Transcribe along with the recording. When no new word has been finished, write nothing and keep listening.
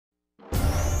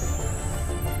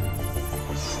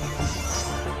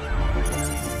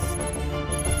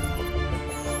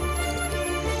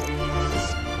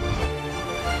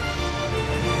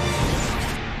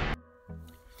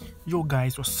Yo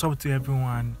guys, what's up to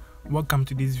everyone? Welcome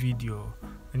to this video.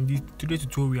 In today's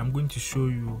tutorial, I'm going to show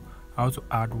you how to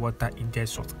add water eject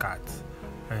shortcut.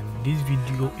 And this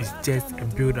video is just a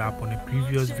build up on a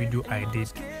previous video I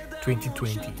did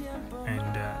 2020,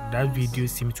 and that video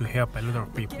seemed to help a lot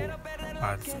of people,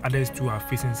 but others too are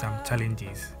facing some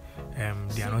challenges.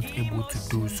 They are not able to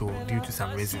do so due to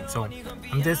some reason. So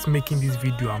I'm just making this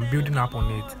video, I'm building up on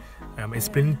it,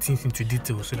 explaining things into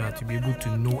detail so that you'll be able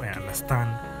to know and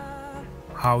understand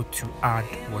how to add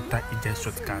water eject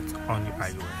shortcut on your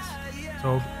iOS.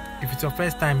 So if it's your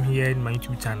first time here in my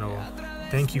YouTube channel,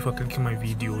 thank you for clicking my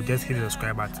video. Just hit the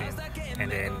subscribe button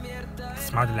and then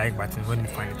smash the like button when you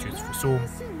find it useful. So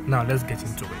now let's get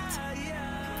into it.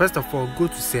 First of all, go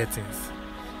to settings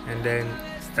and then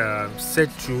search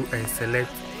through and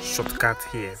select shortcut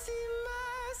here.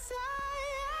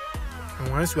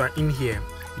 And once you are in here,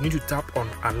 you need to tap on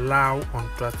allow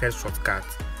untrusted shortcut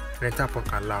and then tap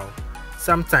on allow.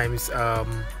 Sometimes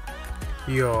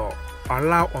your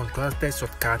allow untrusted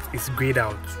shortcut is grayed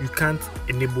out, you can't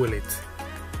enable it.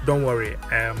 Don't worry,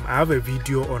 I have a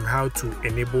video on how to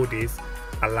enable this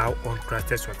allow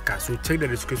untrusted shortcut, so check the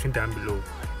description down below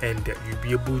and you'll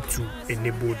be able to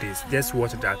enable this. Just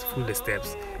watch that, follow the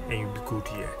steps and you'll be good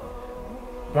here.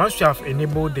 Once you have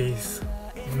enabled this,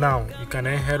 now you can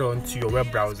then head on to your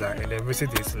web browser and then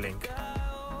visit this link.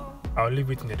 I'll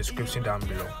leave it in the description down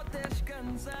below.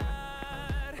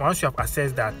 Once you have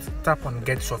accessed that, tap on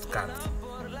get shortcut.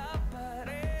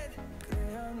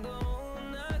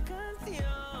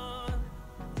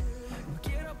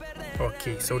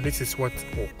 Okay, so this is what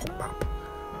will pop up.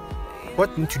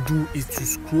 What you need to do is to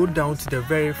scroll down to the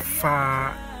very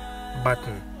far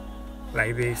button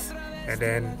like this, and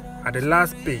then at the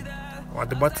last page or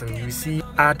at the bottom you see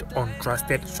add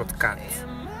untrusted shortcut.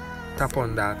 Tap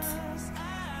on that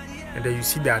and then you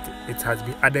see that it has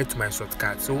been added to my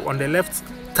shortcut. So on the left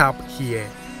tab here,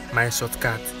 my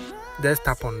shortcut, just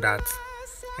tap on that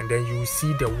and then you will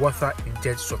see the water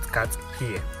eject shortcut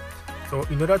here. So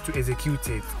in order to execute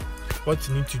it, what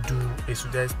you need to do is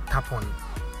to just tap on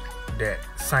the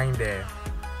sign there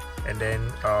and then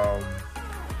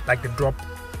like the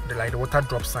water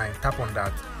drop sign, tap on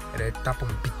that and then tap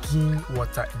on begin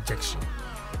water ejection.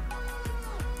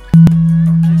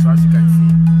 Okay, so as you can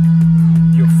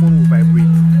see, your phone will vibrate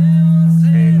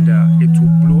and it will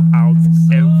blow out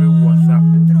every water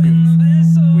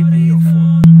base within your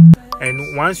phone.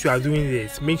 And once you are doing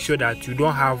this, make sure that you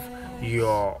don't have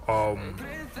your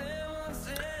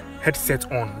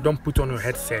headset on. Don't put on your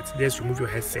headset, just remove your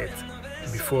headset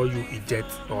before you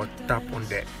eject or tap on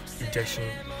the ejection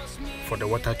for the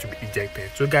water to be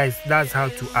ejected. So guys, that's how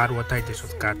to add water eject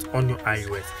shortcut on your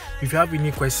iOS. If you have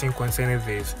any question concerning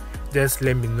this, just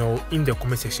let me know in the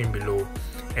comment section below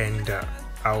and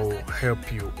I'll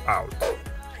help you out.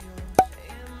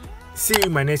 See you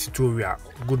in my next tutorial.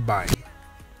 Goodbye.